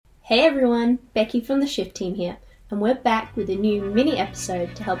Hey everyone, Becky from the Shift team here, and we're back with a new mini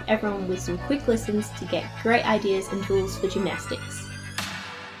episode to help everyone with some quick listens to get great ideas and tools for gymnastics.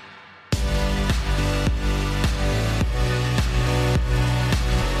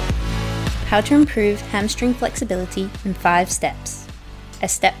 How to improve hamstring flexibility in 5 steps. A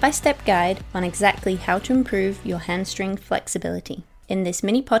step-by-step guide on exactly how to improve your hamstring flexibility. In this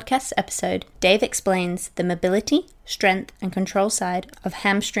mini podcast episode, Dave explains the mobility, strength, and control side of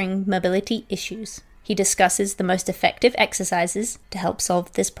hamstring mobility issues. He discusses the most effective exercises to help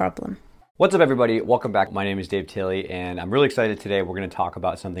solve this problem. What's up everybody, welcome back. My name is Dave Tilley and I'm really excited today. We're going to talk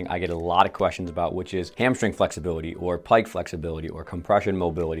about something I get a lot of questions about, which is hamstring flexibility or pike flexibility or compression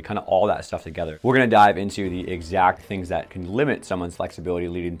mobility, kind of all that stuff together. We're going to dive into the exact things that can limit someone's flexibility,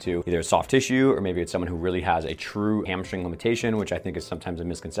 leading to either soft tissue or maybe it's someone who really has a true hamstring limitation, which I think is sometimes a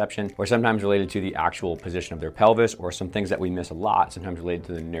misconception, or sometimes related to the actual position of their pelvis, or some things that we miss a lot, sometimes related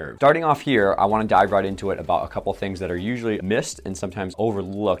to the nerve. Starting off here, I want to dive right into it about a couple things that are usually missed and sometimes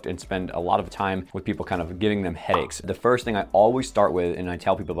overlooked and spend a lot of time with people kind of giving them headaches. The first thing I always start with, and I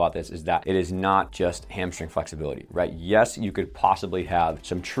tell people about this, is that it is not just hamstring flexibility, right? Yes, you could possibly have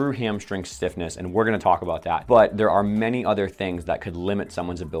some true hamstring stiffness, and we're going to talk about that, but there are many other things that could limit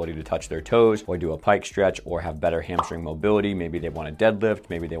someone's ability to touch their toes or do a pike stretch or have better hamstring mobility. Maybe they want to deadlift,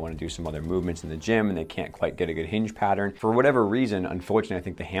 maybe they want to do some other movements in the gym and they can't quite get a good hinge pattern. For whatever reason, unfortunately, I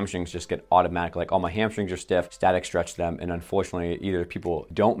think the hamstrings just get automatic, like, oh, my hamstrings are stiff, static stretch them, and unfortunately, either people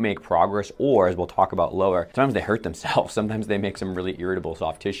don't make progress, or as we'll talk about lower, sometimes they hurt themselves. Sometimes they make some really irritable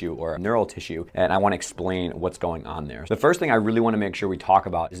soft tissue or neural tissue, and I want to explain what's going on there. The first thing I really want to make sure we talk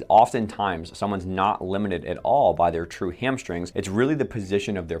about is oftentimes someone's not limited at all by their true hamstrings. It's really the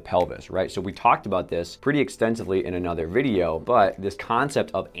position of their pelvis, right? So we talked about this pretty extensively in another video, but this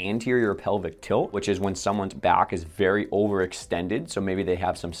concept of anterior pelvic tilt, which is when someone's back is very overextended, so maybe they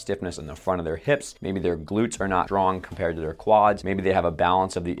have some stiffness in the front of their hips, maybe their glutes are not strong compared to their quads, maybe they have a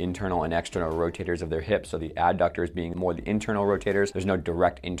balance of the internal and external rotators of their hips, so the adductors being more the internal rotators. There's no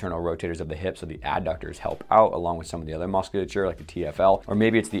direct internal rotators of the hips, so the adductors help out along with some of the other musculature like the TFL, or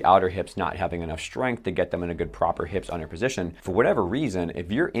maybe it's the outer hips not having enough strength to get them in a good proper hips under position. For whatever reason,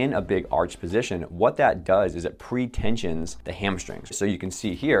 if you're in a big arch position, what that does is it pre-tensions the hamstrings. So you can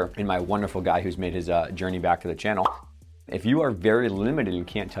see here in my wonderful guy who's made his journey back to the channel, if you are very limited and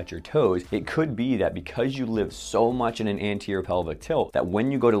can't touch your toes, it could be that because you live so much in an anterior pelvic tilt that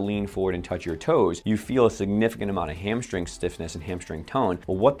when you go to lean forward and touch your toes, you feel a significant amount of hamstring stiffness and hamstring tone.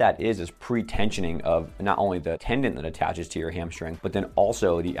 Well, what that is pre-tensioning of not only the tendon that attaches to your hamstring, but then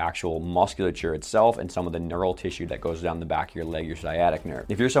also the actual musculature itself and some of the neural tissue that goes down the back of your leg, your sciatic nerve.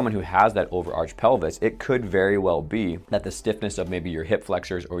 If you're someone who has that overarched pelvis, it could very well be that the stiffness of maybe your hip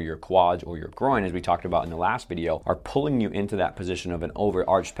flexors or your quads or your groin, as we talked about in the last video, are pulling you into that position of an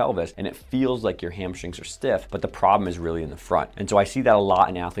overarched pelvis, and it feels like your hamstrings are stiff, but the problem is really in the front. And so I see that a lot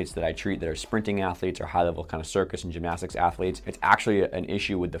in athletes that I treat that are sprinting athletes or high level kind of circus and gymnastics athletes. It's actually an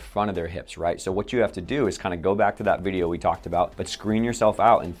issue with the front of their hips, right? So what you have to do is kind of go back to that video we talked about, but screen yourself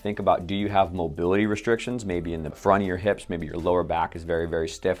out and think about, do you have mobility restrictions? Maybe in the front of your hips, maybe your lower back is very, very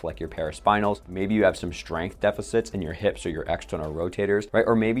stiff like your paraspinals. Maybe you have some strength deficits in your hips or your external rotators, right?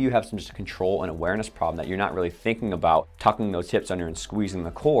 Or maybe you have some just control and awareness problem that you're not really thinking about tucking those hips under and squeezing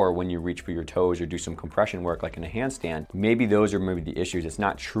the core when you reach for your toes or do some compression work like in a handstand. Maybe those are maybe the issues. It's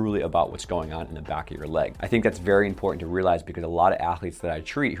not truly about what's going on in the back of your leg. I think that's very important to realize, because a lot of athletes that I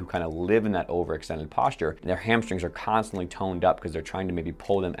treat who kind of live in that overextended posture, their hamstrings are constantly toned up because they're trying to maybe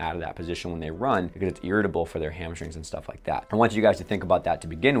pull them out of that position when they run because it's irritable for their hamstrings and stuff like that. I want you guys to think about that to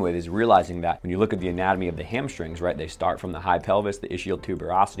begin with, is realizing that when you look at the anatomy of the hamstrings, right, they start from the high pelvis, the ischial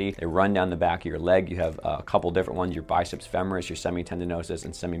tuberosity, they run down the back of your leg. You have a couple different ones, your biceps femoris, your semitendinosus,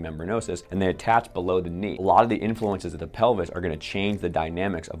 and semimembranosus, and they attach below the knee. A lot of the influences of the pelvis are going to change the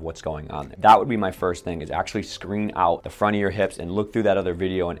dynamics of what's going on there. That would be my first thing, is actually screen out the front of your hips and look through that other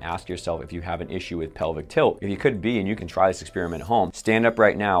video and ask yourself if you have an issue with pelvic tilt. If you could be, and you can try this experiment at home, stand up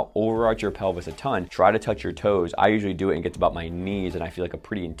right now, overarch your pelvis a ton, try to touch your toes. I usually do it and get to about my knees and I feel like a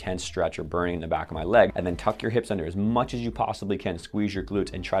pretty intense stretch or burning in the back of my leg, and then tuck your hips under as much as you possibly can, squeeze your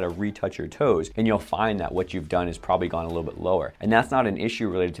glutes and try to retouch your toes, and you'll find that what you've done is probably gone a little bit lower. And that's not an issue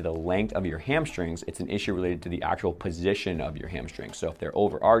related to the length of your hamstrings, it's an issue related to the actual position of your hamstrings. So if they're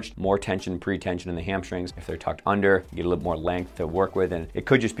overarched, more tension, pre-tension in the hamstrings. If they're tucked under, you get a little more length to work with, and it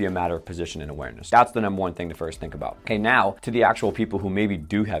could just be a matter of position and awareness. That's the number one thing to first think about. Okay, now to the actual people who maybe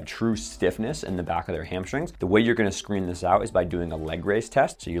do have true stiffness in the back of their hamstrings. The way you're gonna screen this out is by doing a leg raise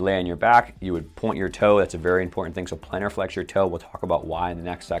test. So you lay on your back, you would point your toe, that's a very important thing. So plantar flex your toe, we'll talk about why in the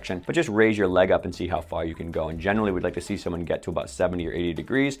next section, but just raise your leg up and see how far you can go. And generally Ideally, we'd like to see someone get to about 70 or 80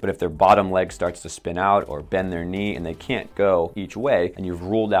 degrees, but if their bottom leg starts to spin out or bend their knee and they can't go each way, and you've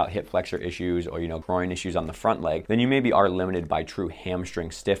ruled out hip flexor issues or, groin issues on the front leg, then you maybe are limited by true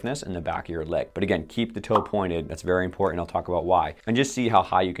hamstring stiffness in the back of your leg. But again, keep the toe pointed. That's very important. I'll talk about why. And just see how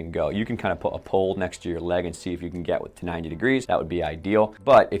high you can go. You can kind of put a pole next to your leg and see if you can get to 90 degrees. That would be ideal.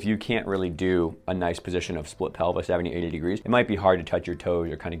 But if you can't really do a nice position of split pelvis, 70, 80 degrees, it might be hard to touch your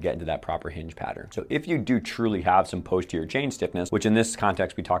toes or kind of get into that proper hinge pattern. So if you do truly have some posterior chain stiffness, which in this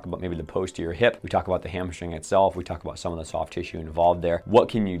context, we talk about maybe the posterior hip, we talk about the hamstring itself, we talk about some of the soft tissue involved there. What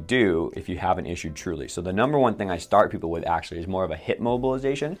can you do if you have an issue truly? So the number one thing I start people with actually is more of a hip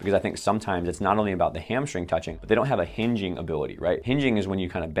mobilization, because I think sometimes it's not only about the hamstring touching, but they don't have a hinging ability, right? Hinging is when you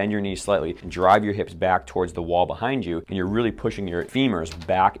kind of bend your knees slightly and drive your hips back towards the wall behind you, and you're really pushing your femurs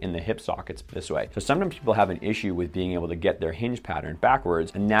back in the hip sockets this way. So sometimes people have an issue with being able to get their hinge pattern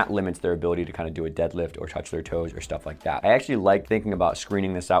backwards, and that limits their ability to kind of do a deadlift or touch their toes or stuff like that. I actually like thinking about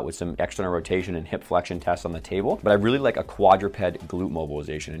screening this out with some external rotation and hip flexion tests on the table, but I really like a quadruped glute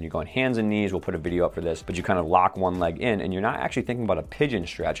mobilization. And you go on hands and knees, we'll put a video up for this, but you kind of lock one leg in and you're not actually thinking about a pigeon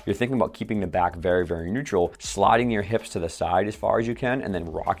stretch. You're thinking about keeping the back very, very neutral, sliding your hips to the side as far as you can, and then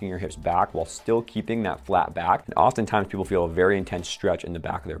rocking your hips back while still keeping that flat back. And oftentimes people feel a very intense stretch in the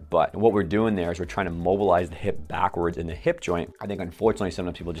back of their butt. And what we're doing there is we're trying to mobilize the hip backwards in the hip joint. I think unfortunately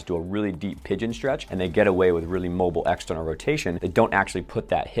sometimes people just do a really deep pigeon stretch and they get away with really mobile external rotation. They don't actually put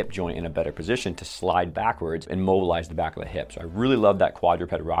that hip joint in a better position to slide backwards and mobilize the back of the hip. So I really love that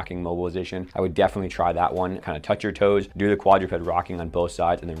quadruped rocking mobilization. I would definitely try that one. Kind of touch your toes, do the quadruped rocking on both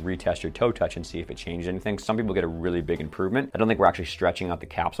sides, and then retest your toe touch and see if it changes anything. Some people get a really big improvement. I don't think we're actually stretching out the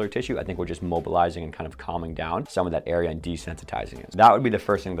capsular tissue. I think we're just mobilizing and kind of calming down some of that area and desensitizing it. So that would be the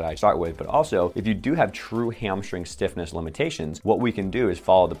first thing that I start with. But also, if you do have true hamstring stiffness limitations, what we can do is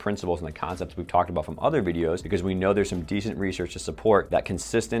follow the principles and the concepts we've talked about from other videos, because we know there's some decent research to support that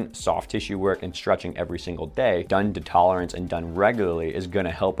consistent soft tissue work and stretching every single day, done to tolerance and done regularly, is going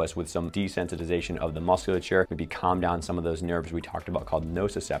to help us with some desensitization of the musculature, maybe calm down some of those nerves we talked about called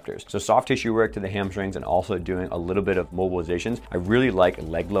nociceptors. So soft tissue work to the hamstrings and also doing a little bit of mobilizations. I really like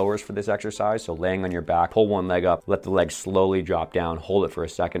leg lowers for this exercise. So laying on your back, pull one leg up, let the leg slowly drop down, hold it for a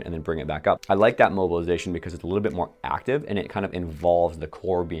second, and then bring it back up. I like that mobilization because it's a little bit more active and it kind of involves the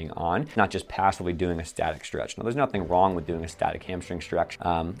core being on, not just passively doing a static stretch. Now, there's nothing wrong with doing a static hamstring stretch,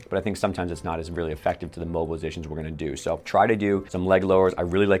 but I think sometimes it's not as really effective to the mobilizations we're going to do. So try to do some leg lowers. I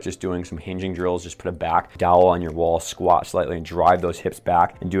really like just doing some hinging drills. Just put a back dowel on your wall, squat slightly, and drive those hips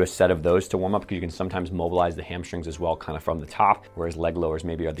back and do a set of those to warm up, because you can sometimes mobilize the hamstrings as well, kind of from the top, whereas leg lowers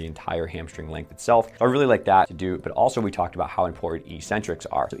maybe are the entire hamstring length itself. So I really like that to do, but also we talked about how important eccentrics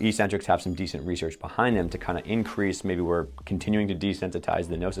are. So eccentrics have some decent research behind them to kind of increase, maybe we're continuing to desensitize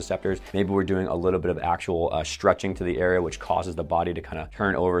the nociceptors, maybe we're doing a little bit of actual stretching to the area, which causes the body to kind of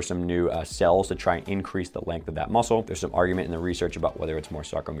turn over some new cells to try and increase the length of that muscle. There's some argument in the research about whether it's more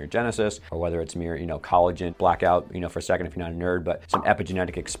sarcomere or whether it's mere, collagen blackout, for a second if you're not a nerd, but some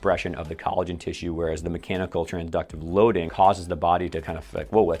epigenetic expression of the collagen tissue, whereas the mechanical transductive loading causes the body to kind of like,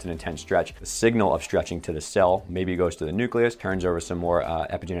 whoa, that's an intense stretch. The signal of stretching to the cell maybe goes to the nucleus, turns over some more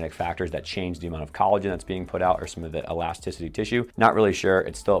epigenetic factors that change the amount of collagen that's being put out or some of the elasticity tissue. Not really sure.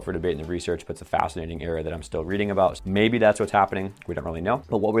 It's still up for debate in the research, but it's a fascinating area that I'm still reading about. So maybe that's what's happening. We don't really know.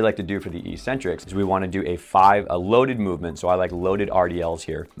 But what we like to do for the eccentrics is we want to do a loaded movement. So I like loaded RDLs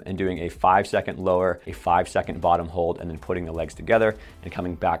here, and doing a 5-second lower, a 5-second bottom hold, and then putting the legs together and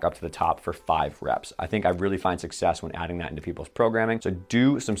coming back up to the top for 5 reps. I think I really find success when adding that into people's programming. So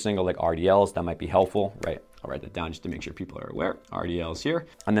do some single leg RDLs. That might be helpful, right? I'll write that down just to make sure people are aware. RDLs here.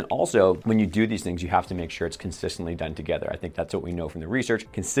 And then also, when you do these things, you have to make sure it's consistently done together. I think that's what we know from the research.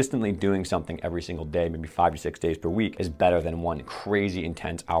 Consistently doing something every single day, maybe 5 to 6 days per week, is better than one crazy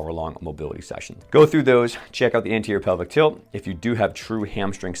intense hour-long mobility session. Go through those, check out the anterior pelvic tilt. If you do have true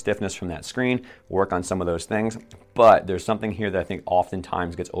hamstring stiffness from that screen, work on some of those things. But there's something here that I think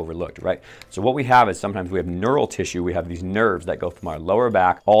oftentimes gets overlooked, right? So what we have is sometimes we have neural tissue. We have these nerves that go from our lower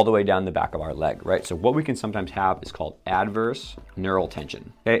back all the way down the back of our leg, right? So what we can sometimes have is called adverse neural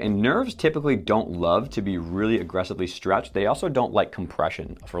tension. Okay, and nerves typically don't love to be really aggressively stretched. They also don't like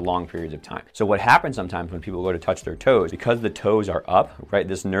compression for long periods of time. So what happens sometimes when people go to touch their toes, because the toes are up, right?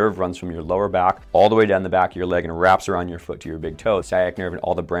 This nerve runs from your lower back all the way down the back of your leg and wraps around your foot to your big toe, the sciatic nerve and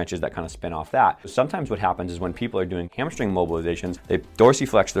all the branches that kind of spin off that. So sometimes what happens is when people are doing hamstring mobilizations, they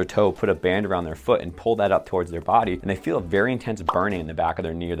dorsiflex their toe, put a band around their foot and pull that up towards their body, and they feel a very intense burning in the back of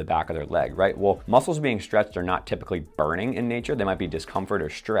their knee or the back of their leg, right? Well, muscles being stretched are not typically burning in nature. They might be discomfort or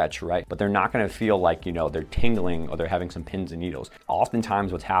stretch, right? But they're not going to feel like, they're tingling or they're having some pins and needles.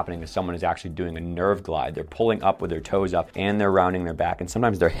 Oftentimes what's happening is someone is actually doing a nerve glide. They're pulling up with their toes up and they're rounding their back. And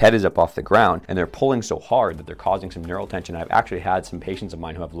sometimes their head is up off the ground and they're pulling so hard that they're causing some neural tension. I've actually had some patients of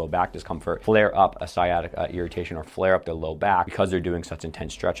mine who have low back discomfort flare up a sciatic irritation or flare up their low back because they're doing such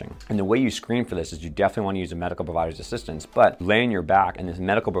intense stretching. And the way you screen for this is you definitely want to use a medical provider's assistance, but lay on your back and this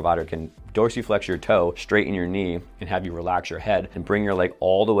medical provider can dorsiflex your toe, straighten your knee, and have you relax your head and bring your leg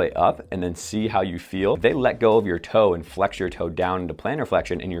all the way up and then see how you feel. If they let go of your toe and flex your toe down into plantar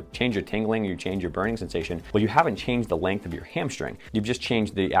flexion and you change your tingling, you change your burning sensation, well, you haven't changed the length of your hamstring. You've just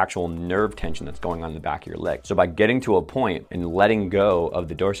changed the actual nerve tension that's going on in the back of your leg. So by getting to a point and letting go of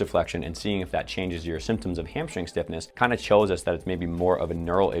the dorsiflexion and seeing if that changes your symptoms of hamstring stiffness, kind of shows us that it's maybe more of a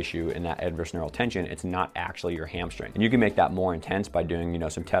neural issue in that adverse neural tension. It's not actually your hamstring. And you can make that more intense by doing,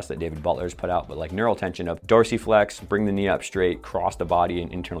 some tests that David Butler's put out, but like neural tension of dorsiflex, bring the knee up straight, cross the body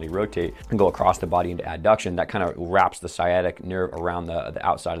and internally rotate and go across the body into adduction. That kind of wraps the sciatic nerve around the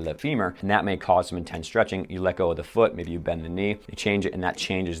outside of the femur, and that may cause some intense stretching. You let go of the foot, maybe you bend the knee, you change it, and that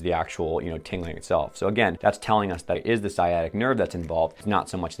changes the actual, tingling itself. So again, that's telling us that it is the sciatic nerve that's involved. It's not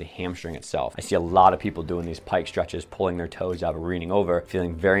so much the hamstring itself. I see a lot of people doing these pike stretches, pulling their toes out, leaning over,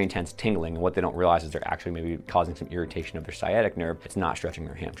 feeling very intense tingling, and what they don't realize is they're actually maybe causing some irritation of their sciatic nerve. It's not stretching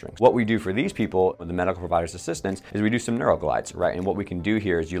their hamstrings. What we do for these people with the medical provider's assistance is we do some neural glides, right? And what we can do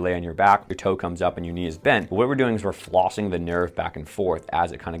here is you lay on your back, your toe comes up and your knee is bent. But what we're doing is we're flossing the nerve back and forth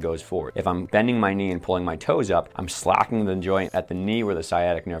as it kind of goes forward. If I'm bending my knee and pulling my toes up, I'm slacking the joint at the knee where the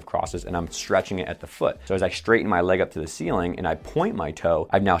sciatic nerve crosses and I'm stretching it at the foot. So as I straighten my leg up to the ceiling and I point my toe,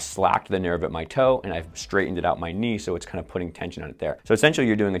 I've now slacked the nerve at my toe and I've straightened it out my knee, so it's kind of putting tension on it there. So essentially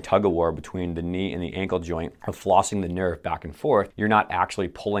you're doing a tug of war between the knee and the ankle joint of flossing the nerve back and forth. You're not actually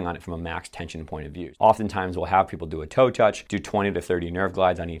pulling on it from a max tension point of view. Oftentimes we'll have people do a toe touch, do 20 to 30 nerve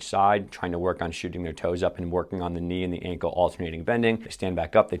glides on each side, trying to work on shooting their toes up and working on the knee and the ankle alternating bending. They stand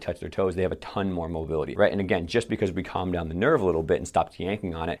back up, they touch their toes, they have a ton more mobility, right? And again, just because we calm down the nerve a little bit and stop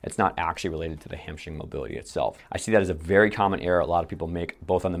yanking on it, it's not actually related to the hamstring mobility itself. I see that as a very common error a lot of people make,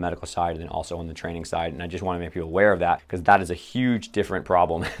 both on the medical side and then also on the training side. And I just want to make people aware of that, because that is a huge different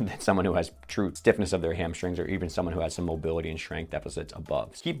problem than someone who has true stiffness of their hamstrings or even someone who has some mobility and strength deficits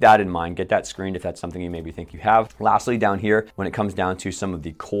above. So keep that in mind, get that screened if that's something you maybe think you have. Lastly, down here, when it comes down to some of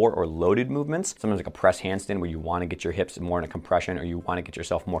the core or loaded movements, sometimes like a press handstand where you want to get your hips more in a compression or you want to get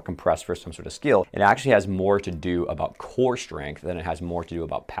yourself more compressed for some sort of skill, it actually has more to do about core strength than it has more to do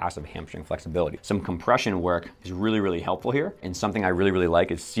about passive hamstring flexibility. Some compression work is really, really helpful here. And something I really, really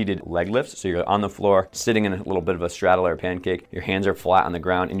like is seated leg lifts. So you're on the floor, sitting in a little bit of a straddle or pancake, your hands are flat on the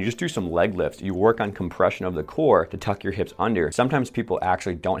ground, and you just do some leg lifts. You work on compression of the core to tuck your hips under. Sometimes people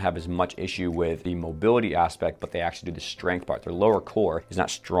actually don't have as much issue with the mobility aspect, but they actually do the strength part. Their lower core is not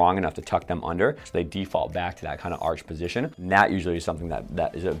strong enough to tuck them under, so they default back to that kind of arch position. And that usually is something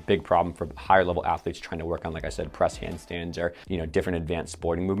that is a big problem for higher level athletes trying to work on, like I said, press handstands or different advanced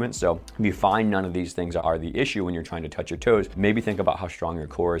sporting movements. So if you find none of these things are the issue when you're trying to touch your toes, maybe think about how strong your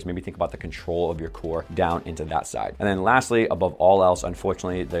core is. Maybe think about the control of your core down into that side. And then lastly, above all else,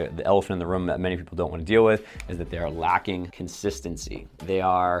 unfortunately, the elephant in the room that many people don't want to deal with is that they are lacking consistency. They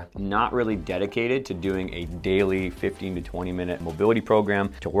are not really dedicated to doing a daily 15 to 20 minute mobility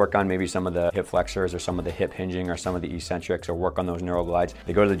program to work on maybe some of the hip flexors or some of the hip hinging or some of the eccentrics or work on those neural glides.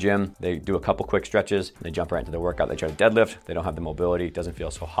 They go to the gym, they do a couple quick stretches, they jump right into the workout, they try to deadlift, they don't have the mobility, it doesn't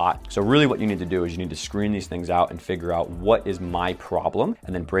feel so hot. So really what you need to do is you need to screen these things out and figure out what is my problem,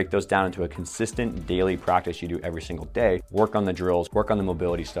 and then break those down into a consistent daily practice you do every single day. Work on the drills, work on the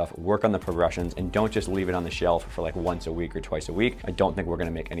mobility stuff, work on the progressions, and don't just leave it on the shelf for like once a week or twice a week. I don't think we're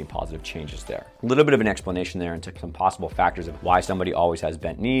gonna make any positive changes there. A little bit of an explanation there into some possible factors of why somebody always has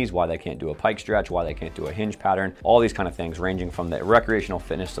bent knees, why they can't do a pike stretch, why they can't do a hinge pattern, all these kind of things ranging from the recreational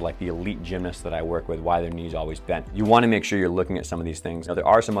fitness to like the elite gymnasts that I work with, why their knees always bent. You wanna make sure you're looking at some of these things. Now, there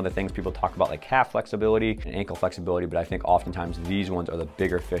are some other things people talk about like calf flexibility and ankle flexibility, but I think oftentimes these ones are the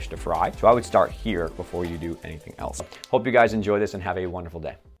bigger fish to fry. So I would start here before you do anything else. Hope you guys enjoy this and have a wonderful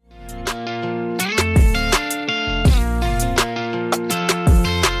day.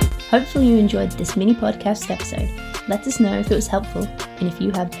 Hopefully you enjoyed this mini podcast episode. Let us know if it was helpful and if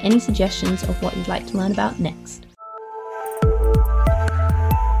you have any suggestions of what you'd like to learn about next.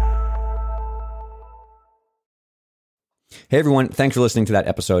 Hey everyone, thanks for listening to that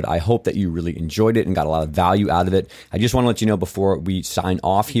episode. I hope that you really enjoyed it and got a lot of value out of it. I just want to let you know before we sign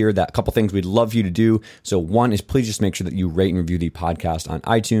off here that a couple things we'd love for you to do. So one is please just make sure that you rate and review the podcast on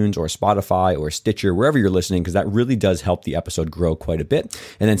iTunes or Spotify or Stitcher, wherever you're listening, because that really does help the episode grow quite a bit.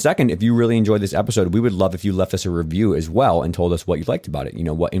 And then second, if you really enjoyed this episode, we would love if you left us a review as well and told us what you liked about it. You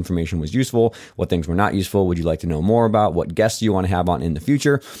know, what information was useful, what things were not useful, would you like to know more about, what guests you want to have on in the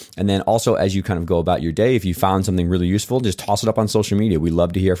future. And then also as you kind of go about your day, if you found something really useful, just toss it up on social media. We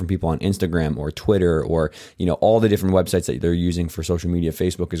love to hear from people on Instagram or Twitter or, you know, all the different websites that they're using for social media.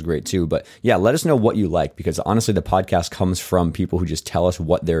 Facebook is great too. But yeah, let us know what you like, because honestly, the podcast comes from people who just tell us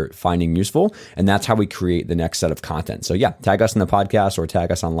what they're finding useful. And that's how we create the next set of content. So yeah, tag us in the podcast or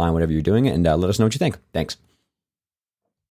tag us online, whatever you're doing it, and let us know what you think. Thanks.